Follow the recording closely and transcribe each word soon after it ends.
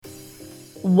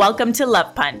Welcome to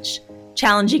Love Punch,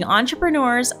 challenging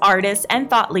entrepreneurs, artists, and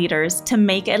thought leaders to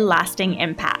make a lasting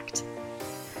impact.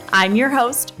 I'm your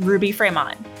host, Ruby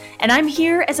Fremont, and I'm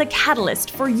here as a catalyst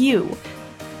for you,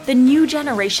 the new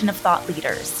generation of thought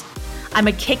leaders. I'm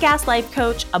a kick-ass life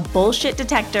coach, a bullshit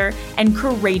detector, and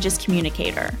courageous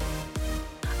communicator.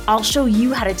 I'll show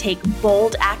you how to take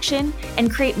bold action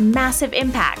and create massive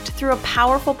impact through a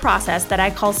powerful process that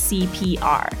I call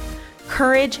CPR.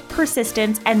 Courage,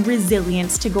 persistence, and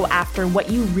resilience to go after what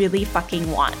you really fucking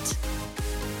want.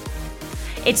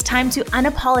 It's time to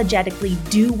unapologetically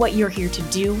do what you're here to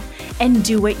do and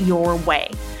do it your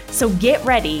way. So get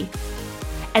ready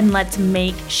and let's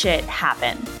make shit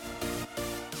happen.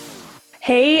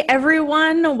 Hey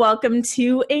everyone, welcome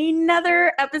to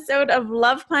another episode of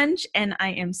Love Punch, and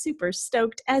I am super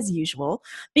stoked as usual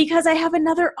because I have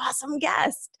another awesome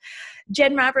guest.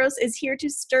 Jen Mavros is here to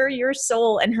stir your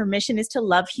soul, and her mission is to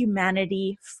love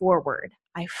humanity forward.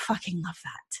 I fucking love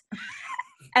that.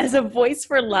 As a voice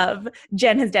for love,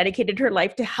 Jen has dedicated her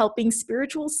life to helping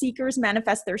spiritual seekers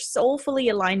manifest their soulfully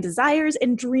aligned desires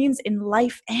and dreams in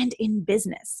life and in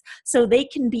business, so they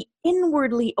can be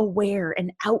inwardly aware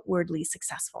and outwardly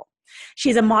successful.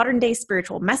 She's a modern-day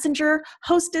spiritual messenger,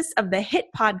 hostess of the hit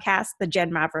podcast, The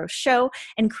Jen Mavros Show,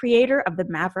 and creator of the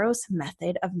Mavros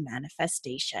Method of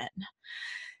Manifestation.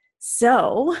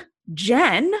 So,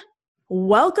 Jen,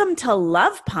 welcome to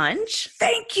Love Punch.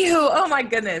 Thank you. Oh my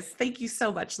goodness. Thank you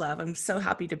so much, love. I'm so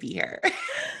happy to be here.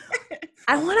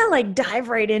 I want to dive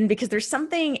right in because there's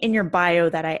something in your bio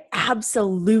that I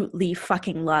absolutely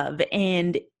fucking love.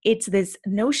 And it's this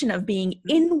notion of being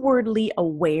inwardly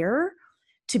aware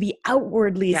to be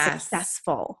outwardly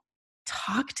successful.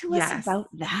 Talk to us about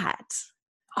that.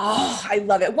 Oh, I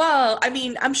love it. Well, I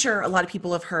mean, I'm sure a lot of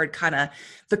people have heard kind of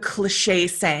the cliche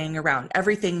saying around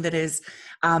everything that is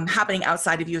happening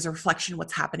outside of you is a reflection of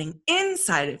what's happening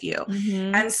inside of you.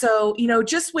 Mm-hmm. And so,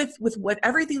 just with what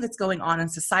everything that's going on in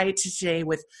society today,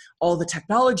 with all the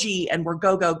technology and we're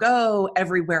go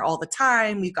everywhere all the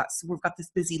time, we've got this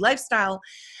busy lifestyle.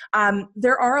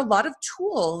 There are a lot of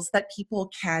tools that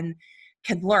people can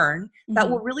learn that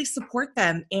will really support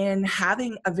them in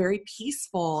having a very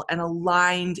peaceful and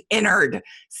aligned inner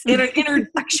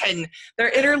section, their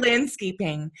inner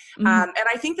landscaping. And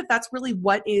I think that that's really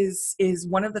what is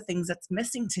one of the things that's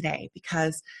missing today,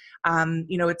 because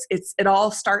it all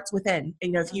starts within.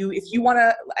 If you want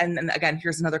to, and again,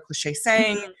 here's another cliche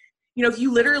saying, if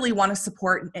you literally want to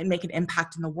support and make an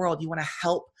impact in the world, you want to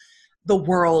help the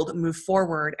world move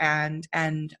forward, and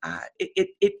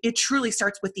it truly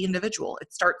starts with the individual.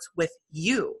 It starts with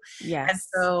you. Yes.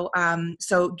 And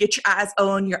so get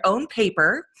your own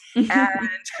paper. And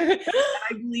I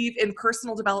believe in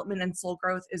personal development and soul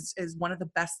growth is one of the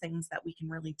best things that we can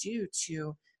really do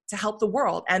to help the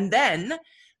world. And then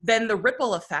the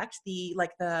ripple effect, the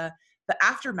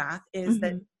aftermath is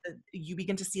that you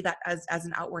begin to see that as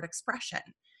an outward expression.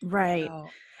 Right. So,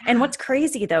 and what's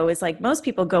crazy though is most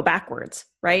people go backwards,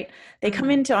 right? They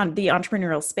come into the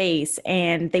entrepreneurial space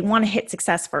and they want to hit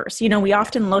success first. We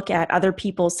often look at other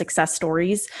people's success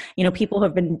stories, people who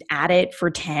have been at it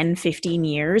for 10, 15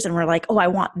 years, and we're like, oh, I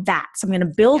want that. So I'm going to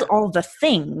build all the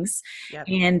things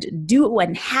and do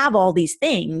and have all these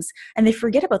things. And they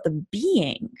forget about the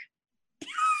being.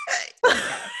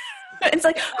 It's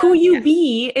who you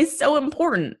be is so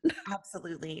important.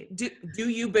 Absolutely. Do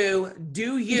you, boo?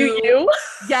 Do you?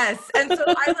 Yes. And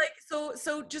so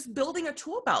so just building a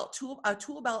tool belt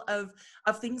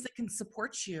of things that can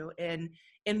support you in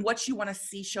what you want to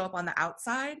see show up on the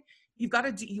outside. You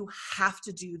have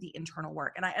to do the internal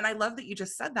work. And I love that you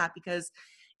just said that, because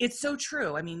it's so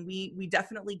true. I mean, we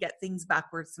definitely get things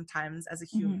backwards sometimes as a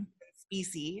human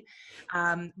species.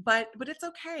 But it's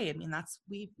okay. I mean,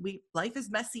 life is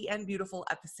messy and beautiful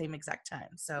at the same exact time.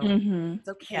 So it's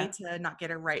okay to not get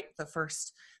it right the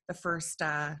first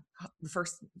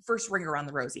ring around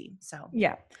the rosy. So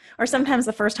yeah. Or sometimes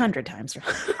the first 100 times.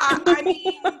 I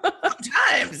mean,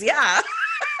 sometimes. Yeah.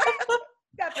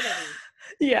 Definitely.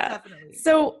 Yeah. Definitely.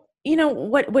 So,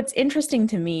 what's interesting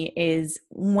to me is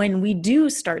when we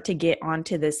do start to get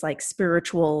onto this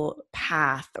spiritual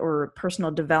path or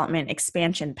personal development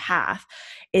expansion path,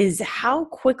 is how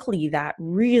quickly that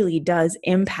really does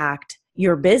impact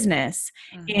your business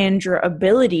and your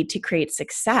ability to create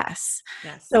success.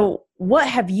 Yes. So what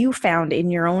have you found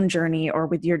in your own journey or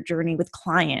with your journey with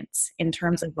clients in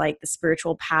terms of the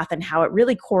spiritual path and how it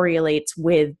really correlates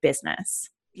with business?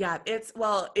 Yeah,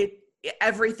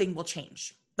 everything will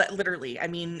change. literally. I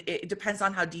mean, it depends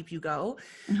on how deep you go,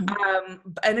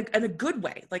 Mhm. in a good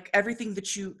way. Like everything that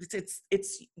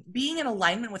it's being in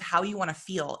alignment with how you want to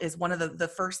feel is one of the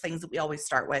first things that we always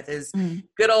start with is Mm.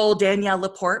 good old Danielle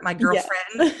Laporte, my Yes.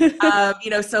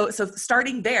 girlfriend. So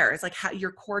starting there is like how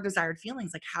your core desired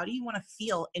feelings, like how do you want to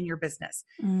feel in your business?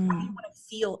 How do you Mm. want to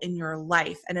feel in your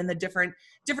life and in the different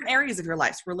areas of your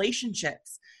life,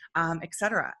 relationships,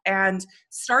 etc. And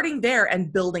starting there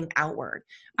and building outward.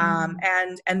 Mm.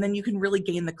 And then you can really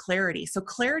gain the clarity. So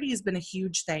clarity has been a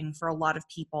huge thing for a lot of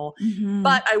people. Mhm.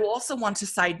 But I also want to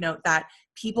side note that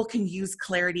people can use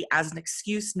clarity as an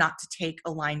excuse not to take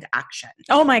aligned action.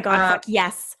 Oh my God, Um, fuck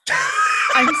yes.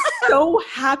 I'm so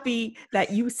happy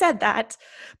that you said that.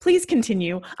 Please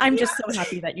continue. I'm just so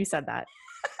happy that you said that.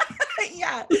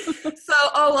 yeah. So,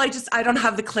 I don't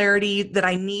have the clarity that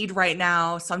I need right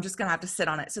now. So I'm just going to have to sit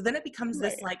on it. So then it becomes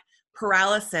Right. this like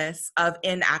paralysis of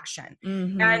inaction.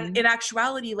 And Mhm. in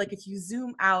actuality, like if you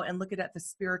zoom out and look at it at the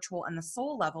spiritual and the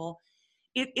soul level,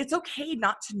 it's okay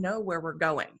not to know where we're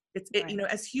going. Right.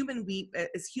 As human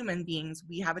beings,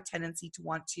 we have a tendency to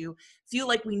want to feel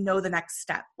like we know the next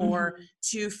step, or Mhm.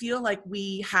 to feel like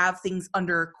we have things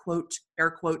under quote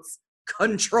air quotes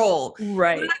control. But in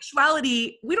Right.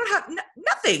 actuality, we don't have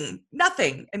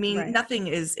nothing. I mean, Right. nothing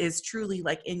is truly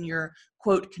like in your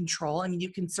quote control. I mean, you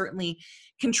can certainly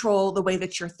control the way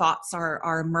that your thoughts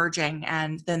are emerging,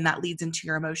 and then that leads into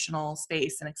your emotional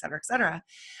space and et cetera, et cetera.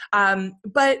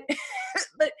 But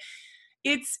but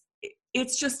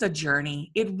it's just a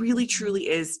journey. It really Mhm. truly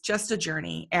is just a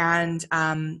journey. And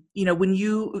when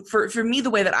for me, the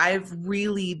way that I've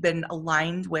really been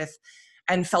aligned with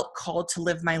and felt called to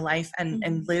live my life and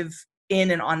Mhm. live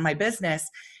in and on my business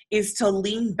is to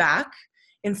lean back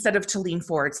instead of to lean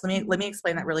forward. So let me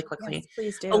explain that Mhm. really Yes, quickly.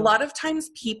 please A do. lot of times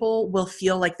people will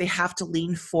feel like they have to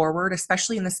lean forward,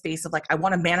 especially in the space of like, I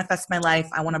want to manifest my life,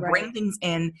 I want to Right. bring things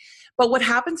in. But what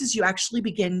happens is you actually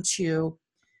begin to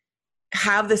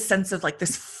have this sense of like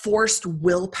this forced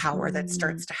willpower that Mm.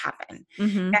 starts to happen.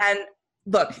 Mhm. And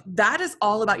look, that is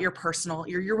all about your personal,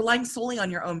 you're relying solely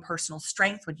on your own personal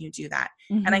strength when you do that.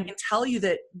 And I Mhm. can tell you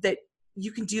that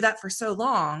you can do that for so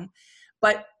long,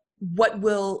 but what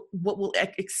will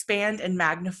expand and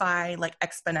magnify like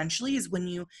exponentially is when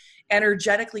you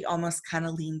energetically almost kind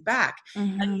of lean back,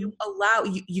 and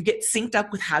Mhm. you get synced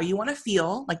up with how you want to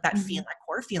feel, like Mhm. that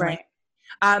core feeling. Right.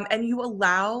 And you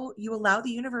allow the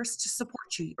universe to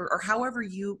support you, or however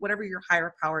whatever your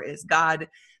higher power is, God,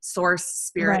 source,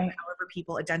 spirit, Right. however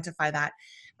people identify that.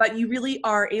 But you really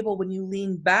are able, when you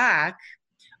lean back,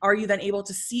 are you then able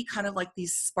to see kind of like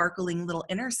these sparkling little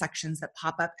intersections that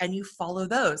pop up, and you follow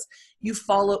those. You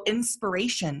follow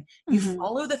inspiration. You Mhm.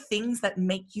 follow the things that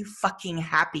make you fucking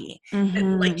happy, that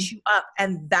light Mhm. you up,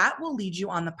 and that will lead you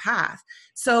on the path.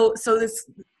 So this,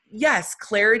 yes,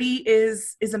 clarity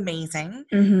is amazing.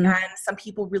 Mhm. And some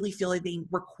people really feel like they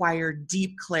require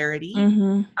deep clarity,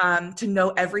 Mhm. to know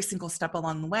every single step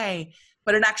along the way.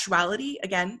 But in actuality,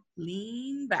 again,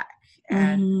 lean back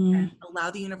and Mhm. allow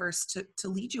the universe to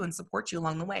lead you and support you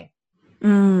along the way.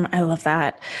 I love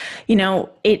that.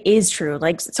 It is true.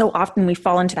 Like so often we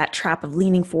fall into that trap of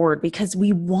leaning forward because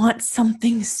we want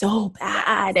something so Yes,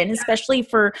 bad. And yes. especially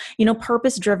for,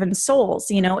 purpose driven souls,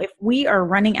 if we are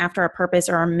running after our purpose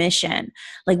or our mission,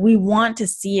 like we want to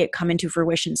see it come into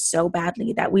fruition so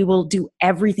badly that we will do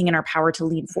everything in our power to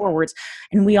lean forwards.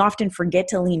 And we often forget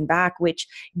to lean back, which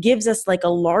gives us like a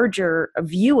larger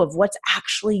view of what's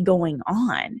actually going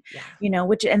on, Yeah.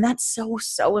 and that's so,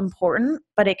 so important,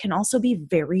 but it can also be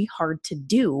very hard to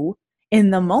do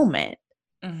in the moment,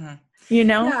 Hmm. you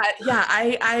know?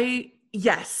 Yeah.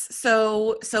 Yes.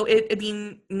 I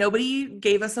mean, nobody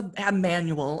gave us a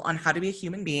manual on how to be a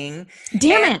human being.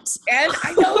 Damn And, it. and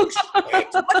I know,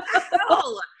 shit, what the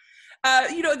hell?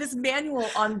 This manual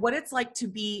on what it's like to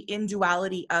be in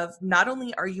duality of not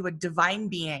only are you a divine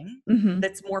being Mhm.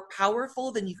 that's more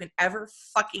powerful than you can ever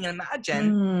fucking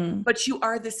imagine, Mm. but you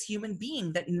are this human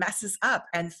being that messes up,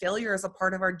 and failure is a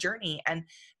part of our journey, and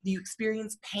you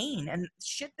experience pain and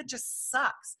shit that just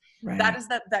sucks. That Right. is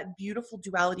that beautiful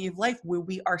duality of life where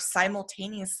we are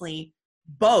simultaneously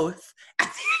both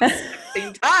at the exact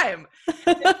same time.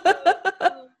 And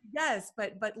so, yes,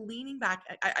 but leaning back,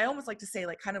 I almost like to say,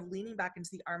 like, kind of leaning back into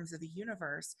the arms of the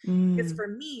universe, because Mm. for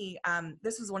me,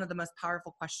 this was one of the most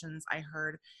powerful questions I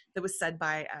heard that was said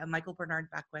by Michael Bernard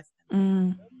Beckwith.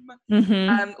 Mm.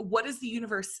 Mhm. What is the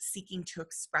universe seeking to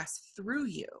express through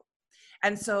you?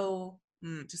 And so,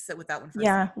 just sit with that one for a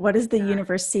second. Yeah. What is the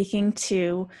universe seeking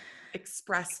to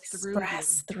Express through you.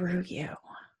 express through you?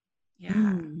 Yeah.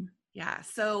 Mm. Yeah.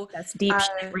 So, That's deep uh,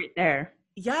 shit right there.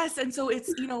 Yes. And so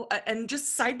it's, and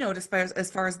just side note, as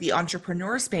far as the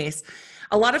entrepreneur space,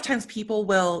 a lot of times people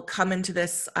will come into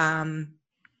this,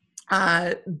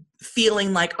 uh,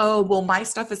 feeling like, oh, well, my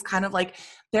stuff is kind of like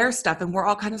their stuff, and we're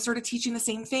all kind of sort of teaching the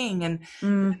same thing. And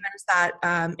then there's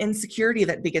that insecurity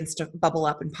that begins to bubble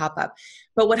up and pop up.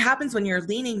 But what happens when you're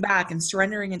leaning back and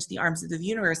surrendering into the arms of the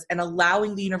universe and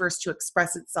allowing the universe to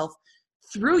express itself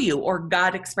through you, or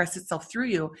God express itself through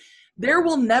you, there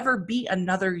will never be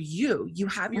another you. You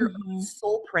have your own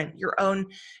soul print, your own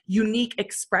unique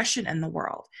expression in the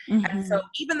world. And so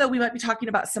even though we might be talking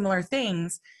about similar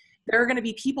things, there are going to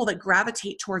be people that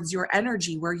gravitate towards your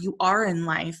energy, where you are in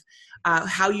life,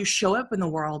 how you show up in the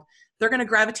world. They're going to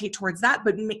gravitate towards that,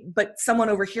 but someone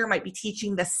over here might be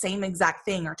teaching the same exact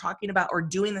thing, or talking about, or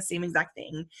doing the same exact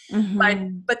thing,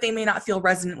 but they may not feel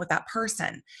resonant with that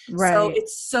person. Right. So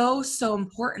it's so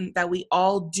important that we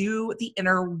all do the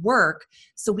inner work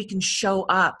so we can show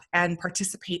up and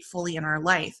participate fully in our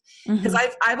life. Because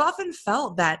I've often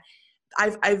felt that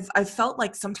I've felt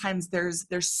like sometimes there's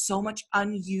so much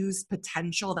unused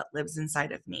potential that lives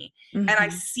inside of me. And I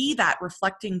see that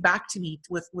reflecting back to me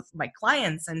with my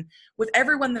clients and with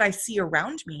everyone that I see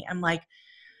around me. I'm like,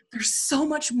 there's so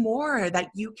much more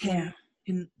that you can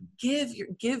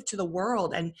give to the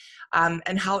world, and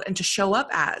to show up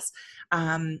as.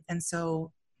 And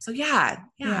so yeah.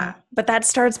 But that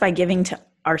starts by giving to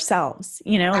ourselves,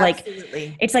 Absolutely.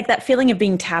 like it's like that feeling of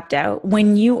being tapped out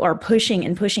when you are pushing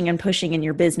and pushing and pushing in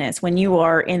your business, when you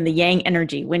are in the yang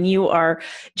energy, when you are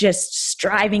just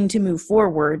striving to move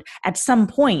forward. At some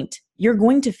point you're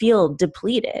going to feel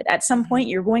depleted. At some point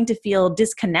you're going to feel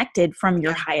disconnected from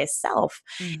your highest self.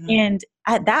 And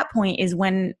at that point is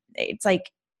when it's like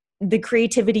the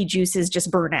creativity juices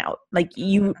just burn out. Like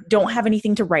you don't have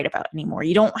anything to write about anymore.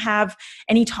 You don't have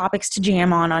any topics to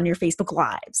jam on your Facebook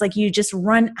lives. Like you just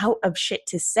run out of shit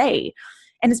to say.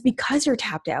 And it's because you're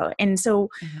tapped out. And so,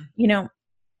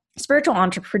 spiritual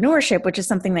entrepreneurship, which is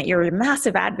something that you're a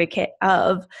massive advocate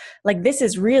of, like this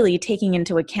is really taking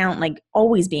into account, like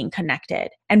always being connected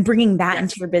and bringing that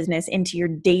into your business, into your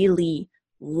daily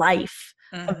life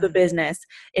of the business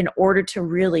in order to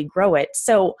really grow it.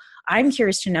 So I'm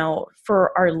curious to know,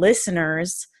 for our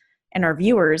listeners and our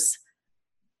viewers,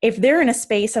 if they're in a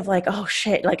space of like, oh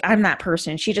shit, like I'm that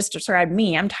person, she just described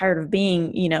me, I'm tired of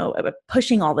being,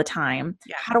 pushing all the time.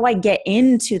 Yeah. How do I get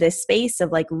into this space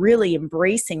of like really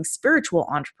embracing spiritual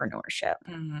entrepreneurship?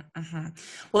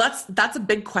 Well, that's a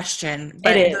big question.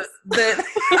 But it is.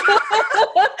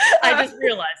 I just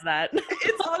realized that.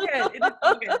 It's all good. It's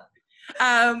all good.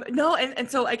 No, and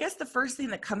so I guess the first thing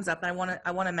that comes up, and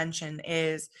I want to mention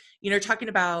is, talking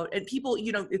about, and people,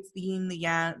 it's the yin, the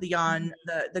yang,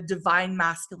 the divine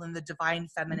masculine, the divine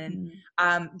feminine.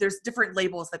 There's different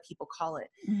labels that people call it.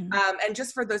 And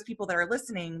just for those people that are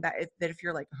listening, that if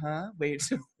you're like, wait,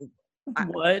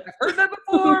 what? I've heard that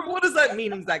before. What does that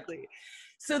mean exactly?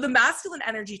 So the masculine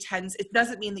energy it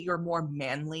doesn't mean that you're more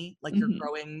manly, like you're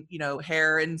growing,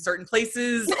 hair in certain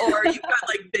places, or you've got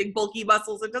like big bulky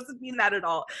muscles. It doesn't mean that at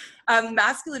all.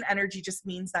 Masculine energy just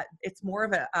means that it's more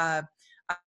of a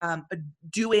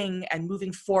doing and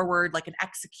moving forward, like an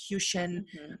execution,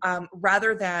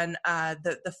 rather than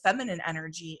the feminine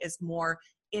energy is more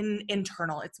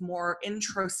internal. It's more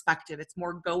introspective. It's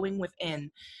more going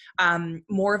within,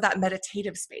 more of that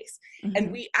meditative space.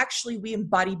 And we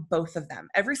embody both of them.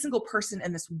 Every single person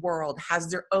in this world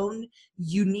has their own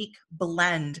unique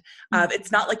blend of,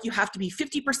 it's not like you have to be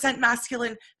 50%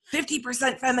 masculine,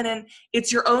 50% feminine.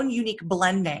 It's your own unique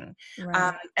blending.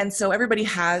 Right. And so everybody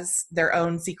has their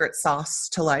own secret sauce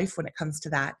to life when it comes to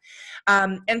that.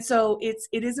 And so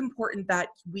it is important that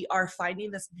we are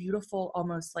finding this beautiful,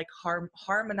 almost like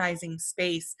harmonizing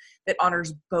space that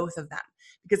honors both of them.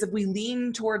 Because if we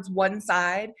lean towards one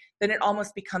side, then it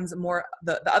almost becomes more,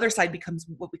 the other side becomes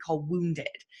what we call wounded.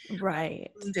 Right.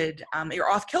 Wounded, you're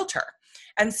off kilter.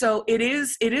 And so it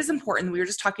is important. We were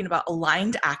just talking about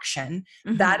aligned action.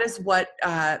 That is what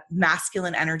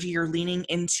masculine energy, you're leaning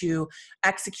into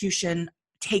execution,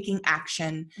 taking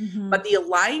action. But the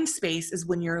aligned space is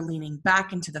when you're leaning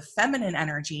back into the feminine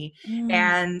energy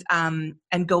and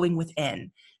going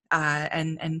within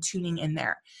and tuning in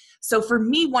there. So for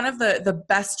me, one of the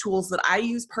best tools that I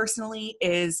use personally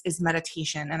is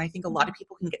meditation. And I think a lot of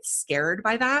people can get scared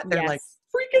by that. They're like,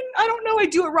 freaking, I don't know, I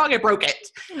do it wrong. I broke it.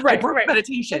 Right, I broke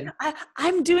meditation.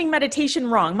 I'm doing meditation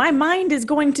wrong. My mind is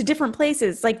going to different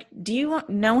places. Like, do you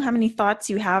know how many thoughts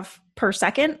you have per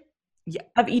second? Yeah.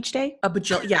 Of each day? A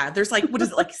bajillion. Yeah. There's like, what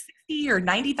is it, like 60 or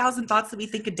 90,000 thoughts that we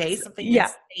think a day? Something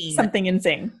insane. Something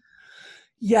insane.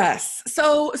 Yes.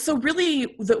 So really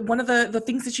one of the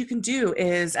things that you can do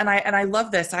is, and I love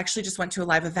this. I actually just went to a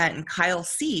live event, and Kyle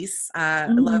Cease, I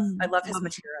love his Love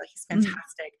material. He's it. Mhm.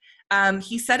 fantastic.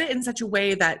 He said it in such a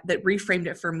way that reframed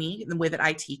it for me in the way that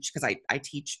I teach, because I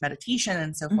teach meditation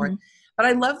and so forth. Mhm. But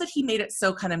I love that he made it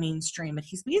so kind of mainstream. And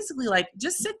he's basically like,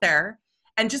 just sit there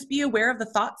and just be aware of the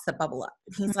thoughts that bubble up.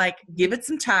 And he's like, give it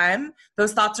some time.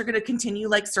 Those thoughts are going to continue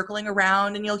like circling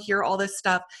around, and you'll hear all this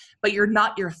stuff, but you're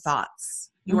not your thoughts.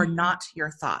 You are Mhm. not your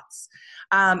thoughts.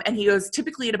 And he goes,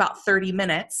 typically at about 30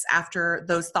 minutes after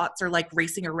those thoughts are like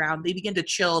racing around, they begin to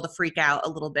chill, to freak out a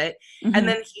little bit. And Mhm.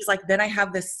 then he's like, then I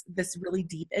have this really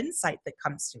deep insight that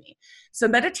comes to me. So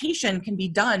meditation can be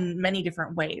done many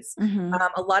different ways. Mhm.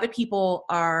 A lot of people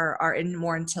are in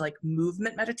more into like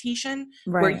movement meditation,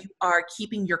 where Right. you are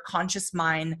keeping your conscious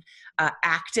mind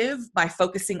active by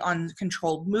focusing on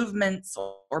controlled movements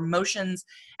or motions,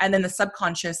 and then the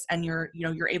subconscious, and you're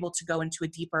able to go into a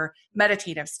deeper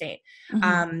meditative state.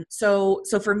 Mhm. So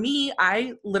for me,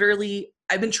 I've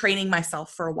been training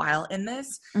myself for a while in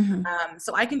this. Mhm.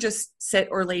 So I can just sit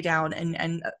or lay down,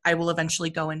 and I will eventually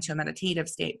go into a meditative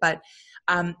state. But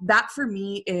that for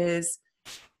me is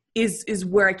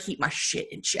where I keep my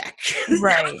shit in check. I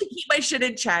Right. keep my shit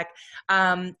in check.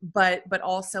 But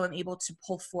also I'm able to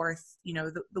pull forth,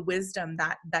 the wisdom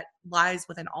that lies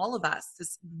within all of us,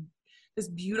 this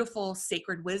beautiful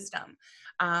sacred wisdom.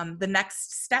 The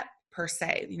next step per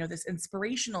se, this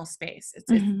inspirational space.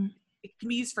 Mhm. It can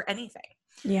be used for anything.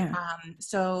 Yeah.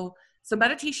 So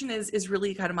meditation is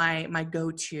really kind of my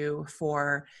go-to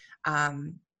for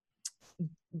um,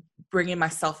 bringing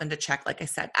myself into check, like I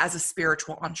said, as a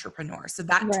spiritual entrepreneur. So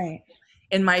that, Right.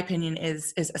 in my opinion,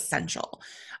 is essential.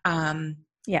 Um,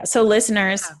 Yeah. So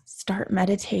listeners, yeah, start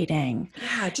meditating.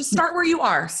 yeah, just start where you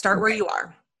are. Start where Right. you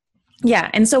are.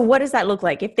 Yeah. And so what does that look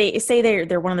like? If they say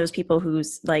they're one of those people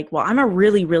who's like, well, I'm a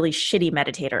really, really shitty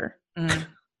meditator. Mm,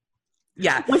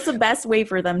 yeah. What's the best way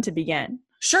for them to begin?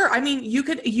 Sure. I mean, you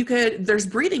could, there's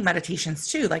breathing meditations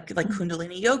too, like Mhm.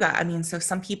 Kundalini yoga. I mean, so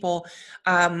some people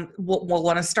will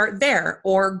want to start there,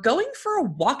 or going for a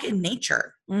walk in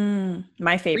nature. My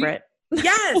Re- favorite.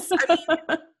 Yes. I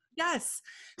mean, yes.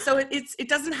 So it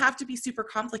doesn't have to be super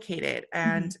complicated.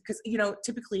 And Mhm. because,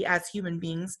 typically as human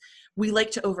beings, we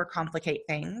like to overcomplicate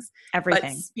things, but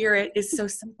Everything. spirit is so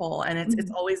simple, and it's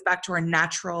Mhm. always back to our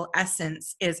natural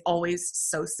essence is always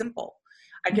so simple.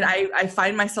 Mhm. I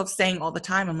find myself saying all the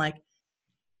time, I'm like,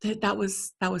 that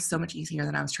was so much easier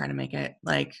than I was trying to make it.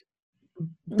 Like,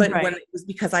 but when Right. it was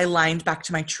because I lined back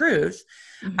to my truth.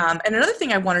 Mhm. And another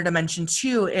thing I wanted to mention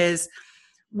too is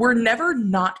we're never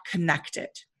not connected.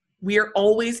 We are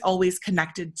always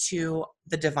connected to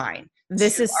the divine, to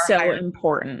This is our so higher.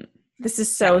 important. This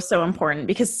is Yeah. so important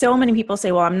because so many people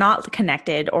say, well, I'm not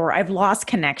connected, or I've lost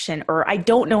connection, or I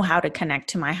don't know how to connect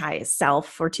to my highest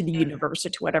self or to the Mm, universe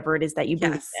or to whatever it is that you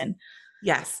believe yes. in.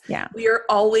 Yes. Yeah. We are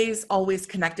always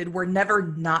connected. We're never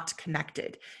not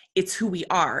connected. It's who we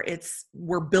are.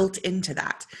 We're built into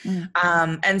that.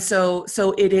 Mm.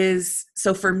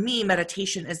 So for me,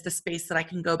 meditation is the space that I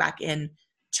can go back in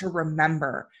to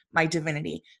remember my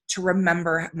divinity, to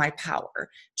remember my power,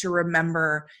 to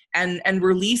remember and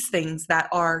release things that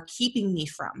are keeping me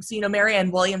from. So,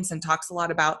 Marianne Williamson talks a lot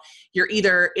about you're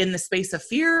either in the space of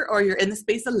fear or you're in the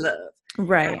space of love.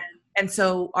 Right. And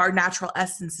so our natural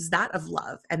essence is that of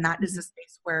love. And that is Mhm. a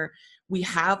space where we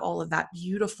have all of that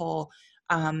beautiful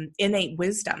innate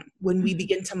wisdom. When we Mhm.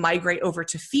 begin to migrate over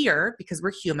to fear, because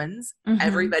we're humans, Mhm.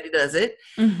 everybody does it,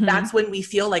 Mhm. that's when we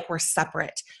feel like we're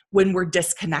separate, when we're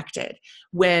disconnected,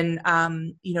 when,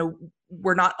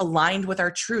 we're not aligned with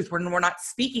our truth, when we're not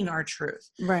speaking our truth.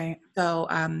 Right. So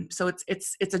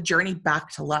it's a journey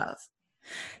back to love.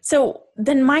 So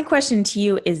then my question to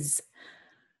you is,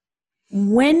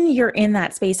 when you're in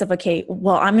that space of, okay,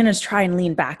 well, I'm going to try and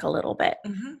lean back a little bit,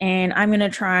 Mm-hmm. and I'm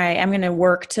going to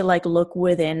work to like look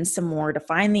within some more to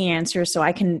find the answer so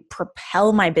I can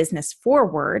propel my business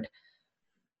forward.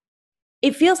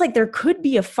 It feels like there could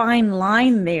be a fine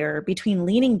line there between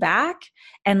leaning back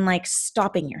and like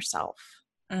stopping yourself.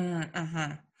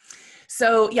 Mm-hmm.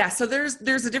 So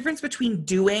there's a difference between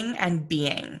doing and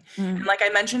being. And Mm, like I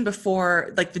mentioned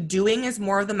before, like the doing is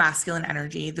more of the masculine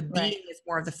energy, the right. being is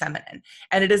more of the feminine,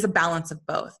 and it is a balance of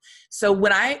both. So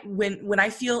when I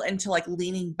feel into like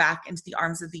leaning back into the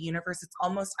arms of the universe, it's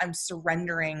almost I'm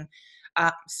surrendering.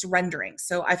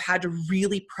 So I've had to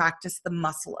really practice the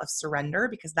muscle of surrender,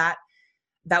 because that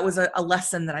was a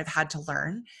lesson that I've had to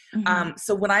learn. Mhm.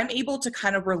 So when I'm able to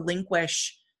kind of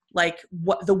relinquish like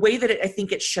what the way that I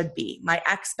think it should be, my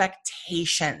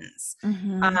expectations,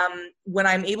 Mhm. when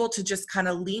I'm able to just kind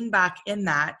of lean back in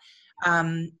that,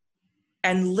 and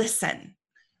listen.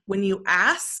 when you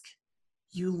ask,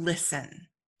 you listen.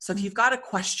 So if you've got a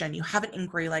question, you have an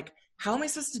inquiry, like, how am I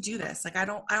supposed to do this? Like, I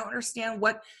don't understand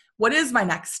what is my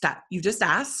next step? You just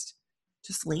asked,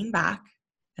 just lean back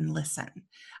and listen.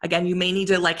 Again, you may need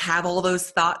to like have all those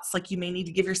thoughts. Like you may need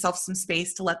to give yourself some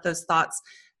space to let those thoughts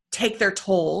take their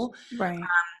toll. Right.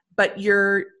 But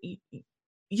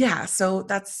so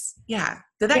that's,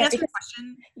 Did that answer your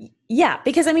question? Yeah,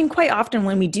 because I mean, quite often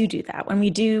when we do that, when we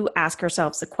do ask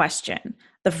ourselves a question,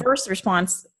 the first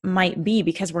response might be,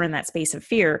 because we're in that space of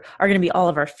fear, are going to be all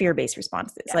of our fear-based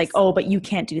responses. Like, oh, but you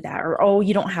can't do that. Or, oh,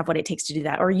 you don't have what it takes to do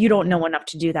that. Or you don't know enough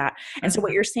to do that. And so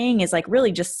what you're saying is like,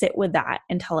 really just sit with that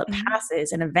until it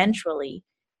passes. And eventually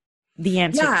the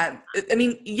answer. Yeah. I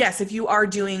mean, yes, if you are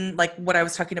doing like what I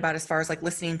was talking about, as far as like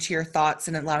listening to your thoughts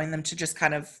and allowing them to just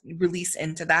kind of release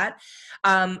into that.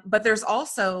 But there's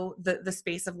also the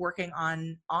space of working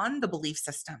on the belief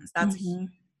systems. That's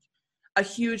a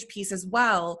huge piece as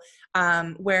well,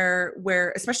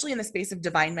 where especially in the space of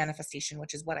divine manifestation,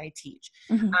 which is what I teach.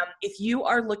 If you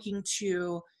are looking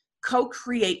to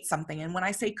co-create something, and when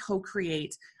I say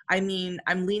co-create, I mean,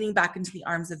 I'm leaning back into the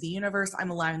arms of the universe. I'm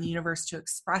allowing the universe to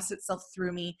express itself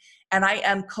through me, and I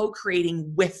am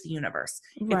co-creating with the universe.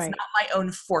 Right. It's not my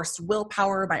own forced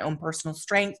willpower, my own personal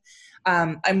strength.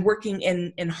 I'm working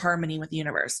in harmony with the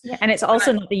universe. Yeah, and it's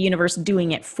also not the universe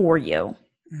doing it for you.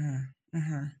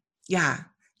 Yeah.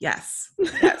 Yes.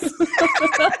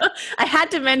 I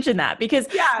had to mention that because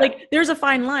like there's a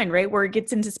fine line, right? Where it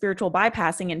gets into spiritual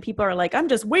bypassing and people are like, I'm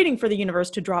just waiting for the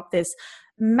universe to drop this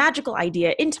magical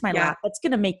idea into my lap that's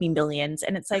going to make me millions.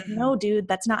 And it's like, no, dude,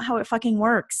 that's not how it fucking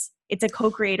works. It's a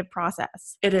co-creative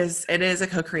process. It is a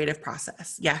co-creative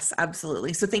process. Yes,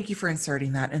 absolutely. So thank you for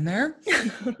inserting that in there.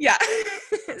 Yeah.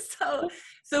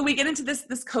 So we get into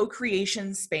this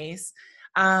co-creation space.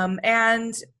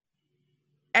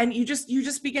 And you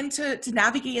just begin to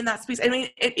navigate in that space. I mean,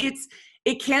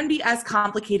 it can be as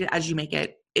complicated as you make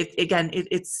it.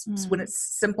 It's when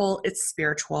it's simple, it's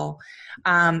spiritual.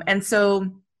 And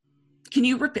so can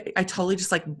you repeat? I totally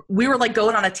just like, we were like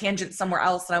going on a tangent somewhere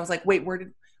else. And I was like, wait,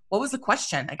 what was the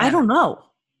question again? I don't know.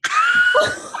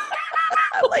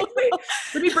 Like, wait,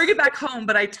 let me bring it back home,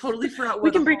 but I totally forgot.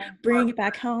 We can bring it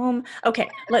back home. Okay.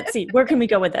 Let's see. Where can we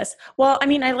go with this? Well, I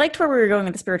mean, I liked where we were going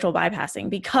with the spiritual bypassing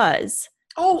because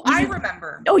I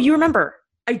remember. Oh, you remember?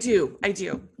 I do.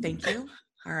 Thank you.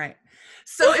 All right.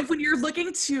 So when you're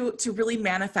looking to really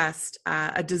manifest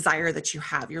a desire that you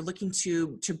have, you're looking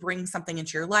to bring something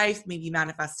into your life, maybe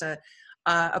manifest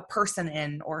a person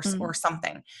in or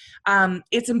something.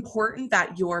 It's important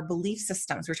that your belief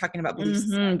systems, we're talking about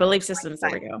belief systems.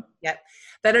 There we go. Yep.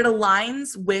 That it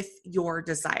aligns with your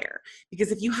desire.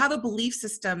 Because if you have a belief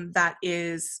system that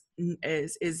is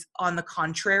on the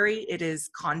contrary, it is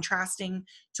contrasting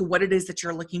to what it is that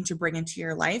you're looking to bring into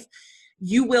your life,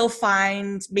 you will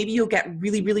find maybe you'll get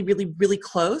really, really, really, really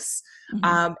close,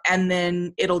 and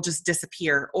then it'll just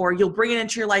disappear, or you'll bring it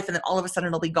into your life and then all of a sudden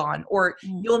it'll be gone, or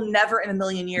you'll never in a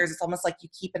million years. It's almost like you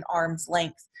keep an arm's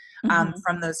length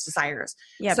from those desires.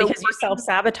 Yeah, so because you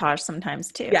self-sabotage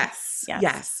sometimes too. Yes.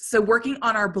 So working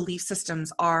on our belief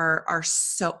systems are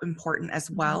so important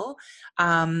as well.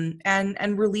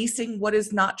 And releasing what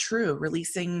is not true,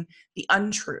 releasing the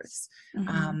untruths.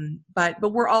 But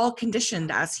we're all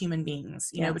conditioned as human beings,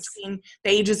 you know, between the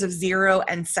ages of 0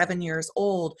 and 7 years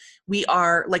old, we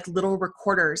are like little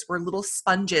recorders. We're little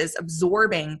sponges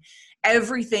absorbing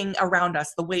everything around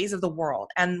us, the ways of the world,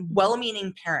 and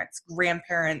well-meaning parents,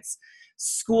 grandparents,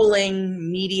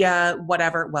 schooling, media,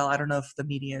 whatever. Well, I don't know if the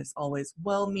media is always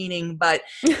well-meaning, but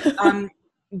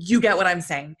you get what I'm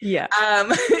saying. Yeah.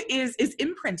 Is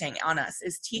imprinting on us,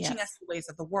 is teaching us the ways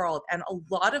of the world. And a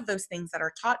lot of those things that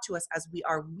are taught to us as we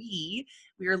are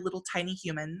little tiny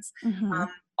humans,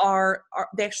 are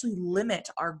they actually limit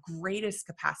our greatest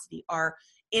capacity, our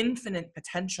infinite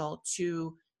potential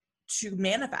to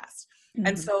manifest.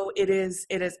 And so it is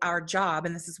our job.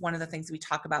 And this is one of the things we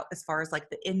talk about as far as like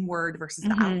the inward versus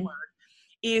the outward,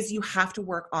 is you have to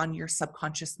work on your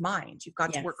subconscious mind. You've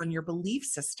got to work on your belief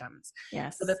systems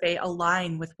so that they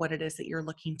align with what it is that you're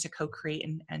looking to co-create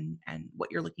and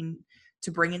what you're looking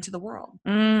to bring into the world.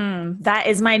 That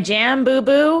is my jam,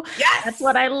 boo-boo. Yes. That's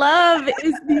what I love.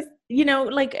 Is these, you know,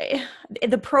 like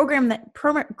the program that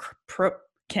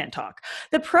can't talk.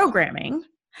 The programming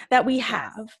that we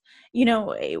have, you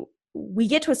know, we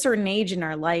get to a certain age in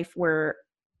our life where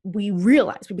we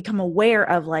become aware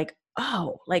of like,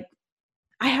 oh, like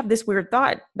I have this weird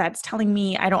thought that's telling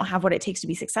me I don't have what it takes to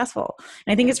be successful.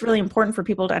 And I think it's really important for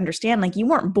people to understand, like, you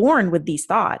weren't born with these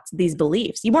thoughts, these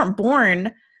beliefs. You weren't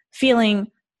born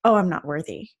feeling, oh, I'm not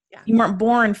worthy. You weren't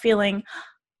born feeling,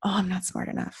 oh, I'm not smart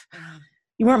enough.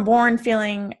 You weren't born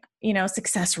feeling,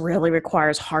 success really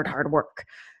requires hard work.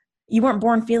 You weren't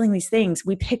born feeling these things.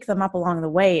 We pick them up along the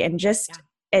way. And Yeah. just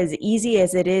as easy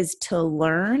as it is to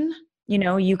learn,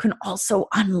 you can also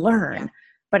unlearn. Yeah.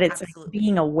 But it's like Absolutely.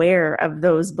 being aware of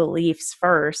those beliefs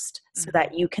first so Mm-hmm.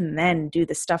 that you can then do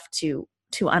the stuff to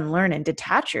unlearn and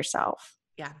detach yourself.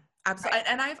 Yeah, absolutely.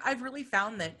 And I've really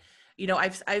found that,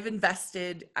 I've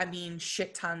invested,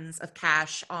 shit tons of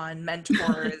cash on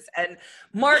mentors and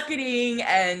marketing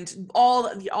and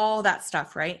all that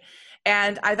stuff, right?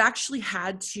 And I've actually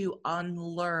had to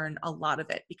unlearn a lot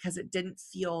of it because it didn't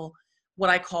feel what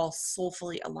I call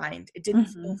soulfully aligned. It didn't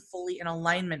feel Mhm. fully in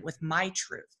alignment with my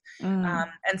truth.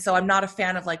 Mm. And so I'm not a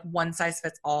fan of like one size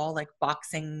fits all, like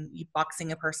boxing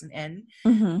a person in.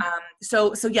 Mhm.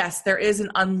 So yes, there is an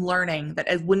unlearning that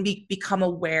as when we become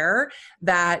aware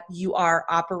that you are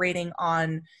operating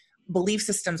on belief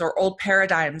systems or old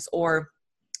paradigms or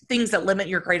things that limit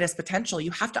your greatest potential,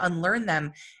 you have to unlearn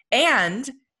them and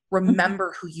Mhm.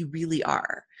 remember who you really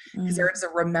are, because there Mm. is a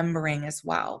remembering as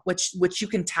well, which you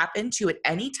can tap into at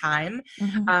any time,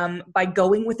 Mhm. by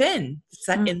going within. It's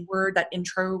that Mm. inward, that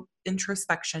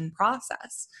introspection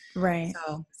process. Right.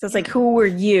 So So it's yeah. like, who were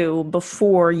you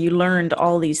before you learned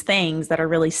all these things that are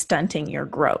really stunting your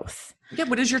growth? Yeah,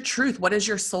 what is your truth? What is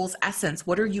your soul's essence?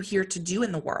 What are you here to do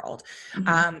in the world?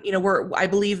 Mhm. I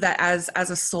believe that as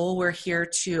a soul, we're here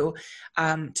to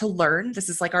learn. This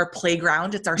is like our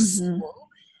playground. It's our Mhm. school.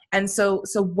 And so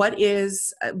what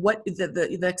is what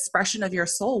the expression of your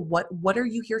soul? What are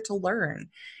you here to learn?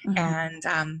 Mhm.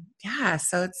 And yeah,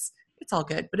 so it's all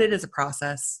good, but it is a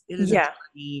process. It is a Yeah.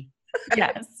 journey.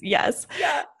 Yes. Yes.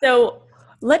 Yeah. So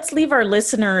let's leave our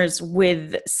listeners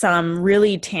with some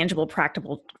really tangible,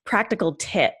 practical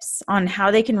tips on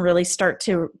how they can really start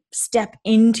to step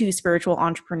into spiritual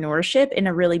entrepreneurship in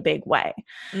a really big way.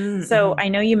 So Mm-hmm. I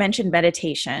know you mentioned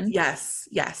meditation. Yes,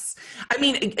 yes.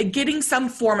 Getting some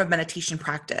form of meditation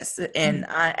practice in,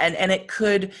 Mhm. and it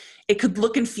could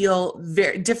look and feel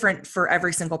very different for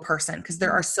every single person because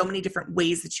there are so many different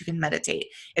ways that you can meditate.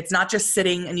 It's not just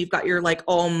sitting and you've got your like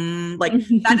like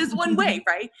that is one way,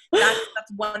 right?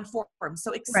 That's one form.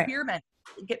 So Right. experiment,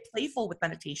 get playful with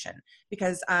meditation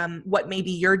because what may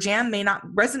be your jam may not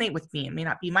resonate with me. It may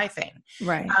not be my thing.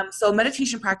 Right. So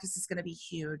meditation practice is going to be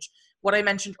huge. What I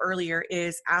mentioned earlier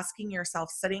is asking yourself,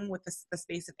 sitting with the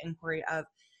space of inquiry of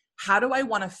how do I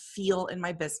want to feel in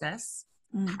my business?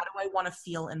 How Mm. do I want to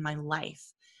feel in my life?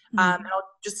 And Mm. I'll,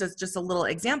 just a little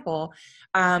example,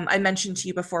 I mentioned to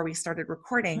you before we started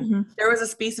recording, Mhm. there was a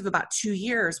space of about 2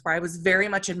 years where I was very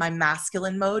much in my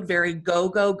masculine mode, very go,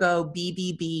 go, go, be,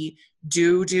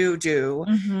 do.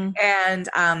 Mhm.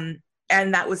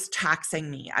 And that was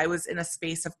taxing me. I was in a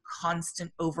space of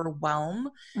constant overwhelm.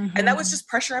 And that was Mhm. just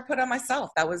pressure I put on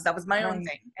myself. That was my own Right.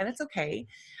 thing. And it's okay.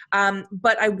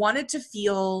 But I wanted to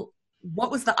feel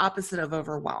what was the opposite of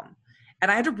overwhelm. And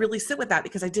I had to really sit with that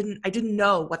because I didn't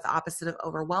know what the opposite of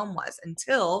overwhelm was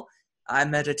until I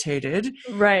meditated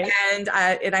Right. and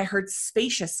I heard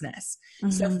spaciousness.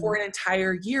 So for Mhm. an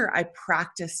entire year, I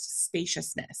practiced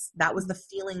spaciousness. That was the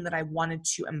feeling that I wanted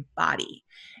to embody.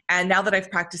 And now that I've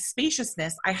practiced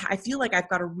spaciousness, I feel like I've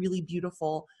got a really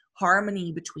beautiful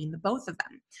harmony between the both of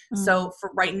them. Mhm. So for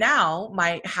right now,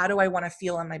 how do I want to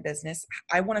feel in my business?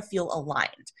 I want to feel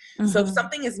aligned. So if Mhm.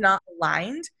 something is not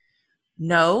aligned,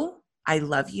 no, I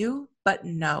love you, but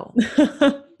no.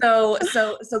 So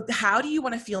how do you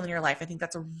want to feel in your life? I think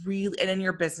that's a really, and in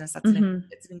your business, Mhm.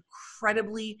 it's an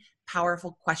incredibly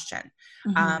powerful question.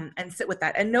 Mhm. And sit with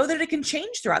that and know that it can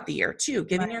change throughout the year too.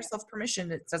 Giving Right. yourself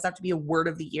permission. It doesn't have to be a word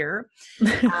of the year.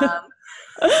 Um,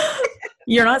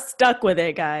 You're not stuck with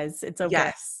it, guys. It's okay.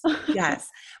 Yes. Yes.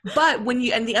 But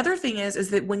and the other thing is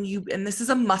that and this is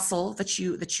a muscle that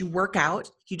you work out,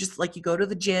 you just like you go to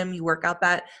the gym, you work out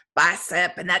that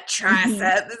bicep and that Mhm.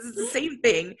 tricep. This is the same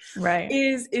thing, Right.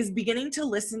 is beginning to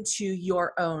listen to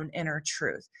your own inner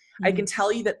truth. I can Mhm.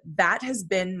 tell you that that has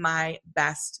been my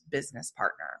best business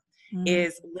partner, Mhm.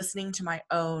 is listening to my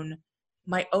own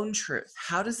truth.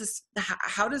 How does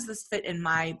this fit in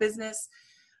my business?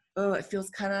 Oh, it feels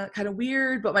kind of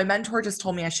weird, but my mentor just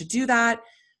told me I should do that.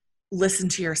 Listen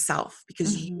to yourself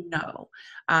because Mhm.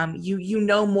 you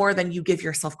know more than you give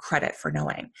yourself credit for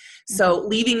knowing. Mhm. So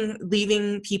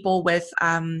leaving people with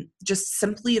just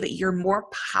simply that you're more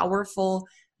powerful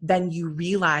than you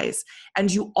realize,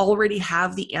 and you already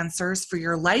have the answers for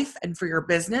your life and for your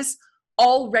business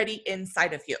already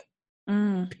inside of you.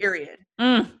 Mm. Period.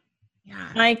 Mm.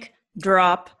 Yeah. Mic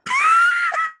drop.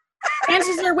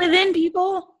 Answers are within,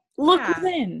 people. Look Yeah.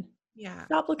 within. Yeah.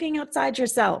 Stop looking outside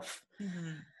yourself.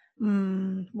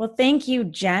 Mhm. Well, thank you,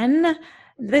 Jen.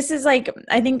 This is like,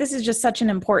 I think this is just such an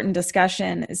important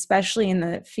discussion, especially in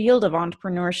the field of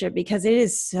entrepreneurship, because it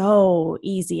is so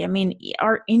easy. I mean,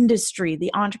 our industry, the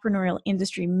entrepreneurial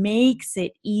industry, makes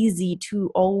it easy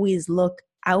to always look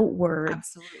outwards,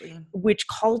 Absolutely. which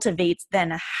cultivates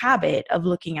then a habit of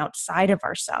looking outside of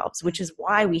ourselves, which is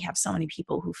why we have so many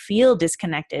people who feel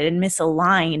disconnected and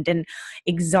misaligned and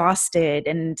exhausted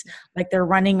and like they're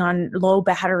running on low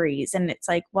batteries. And it's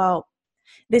like, well,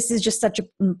 this is just such an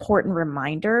important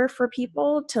reminder for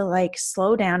people to like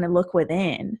slow down and look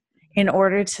within in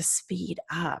order to speed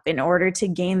up, in order to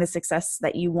gain the success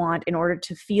that you want, in order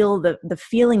to feel the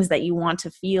feelings that you want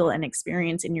to feel and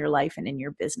experience in your life and in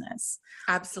your business.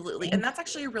 Absolutely. And that's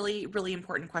actually a really, really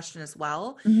important question as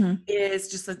well, Mm-hmm. is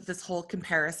just this whole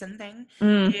comparison thing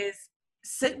Mm, is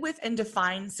sit with and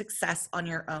define success on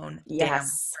your own damn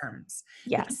yes. terms.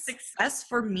 Because Yes. success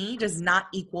for me does not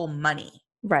equal money.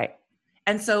 Right.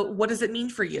 And so what does it mean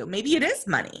for you? Maybe it is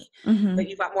money, Mm-hmm. that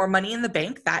you've got more money in the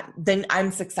bank, that then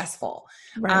I'm successful.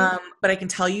 Right. But I can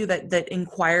tell you that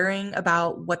inquiring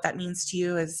about what that means to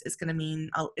you is going to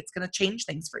mean, it's going to change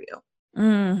things for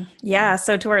you. Yeah.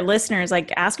 So to our listeners,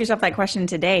 like ask yourself that question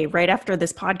today, right after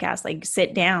this podcast, like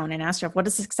sit down and ask yourself, what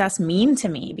does success mean to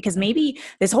me? Because maybe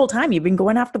this whole time you've been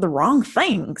going after the wrong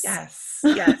things. Yes.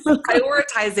 Yes.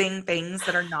 Prioritizing things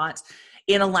that are not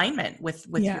in alignment with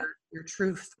Yeah. your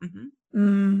truth. Mm-hmm.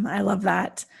 I love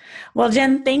that. Well,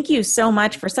 Jen, thank you so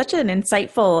much for such an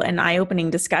insightful and eye-opening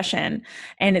discussion.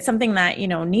 And it's something that,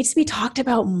 needs to be talked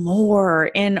about more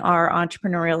in our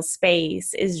entrepreneurial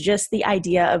space, is just the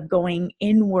idea of going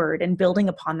inward and building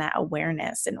upon that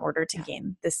awareness in order to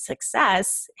gain the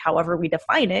success, however we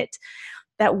define it,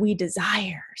 that we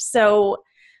desire. So,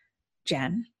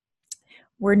 Jen,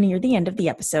 we're near the end of the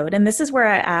episode, and this is where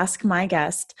I ask my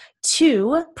guest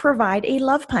to provide a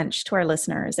love punch to our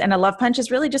listeners. And a love punch is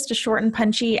really just a short and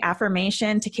punchy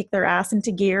affirmation to kick their ass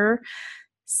into gear.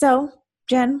 So,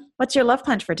 Jen, what's your love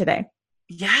punch for today?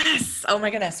 Yes. Oh my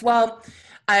goodness. Well,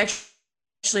 I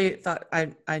actually thought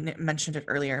I mentioned it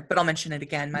earlier, but I'll mention it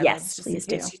again. My Yes, love's just in please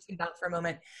do. case you tuned out for a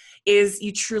moment, is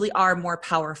you truly are more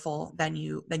powerful than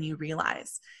you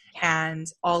realize. And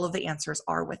all of the answers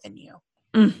are within you.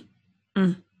 Mm,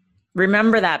 mm.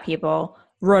 Remember that, people.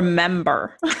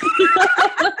 Remember.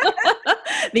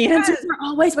 The answers are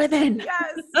always within.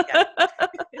 Yes. Yes.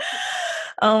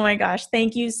 Oh my gosh.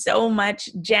 Thank you so much,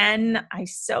 Jen. I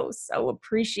so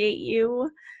appreciate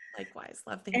you. Likewise,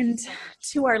 love. Thank And you so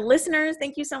much. to our listeners,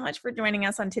 thank you so much for joining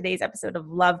us on today's episode of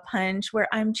Love Punch, where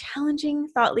I'm challenging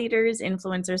thought leaders,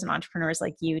 influencers, and entrepreneurs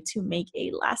like you to make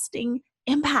a lasting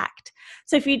impact.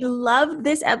 So if you'd loved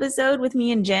this episode with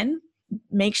me and Jen,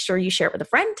 make sure you share it with a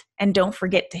friend, and don't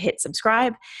forget to hit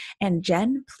subscribe. And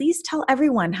Jen, please tell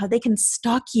everyone how they can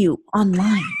stalk you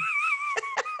online.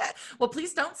 Well,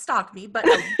 please don't stalk me, but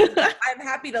I'm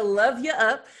happy to love you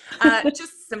up.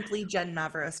 Just simply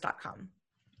jenmavros.com.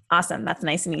 Awesome. That's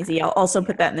nice and easy. I'll also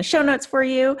put that in the show notes for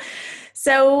you.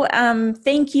 So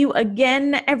thank you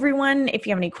again, everyone. If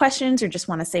you have any questions or just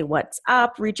want to say what's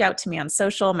up, reach out to me on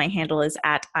social. My handle is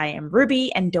 @IamRuby.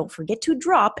 And don't forget to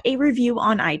drop a review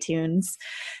on iTunes.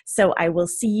 So I will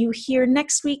see you here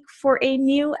next week for a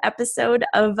new episode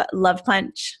of Love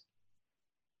Punch.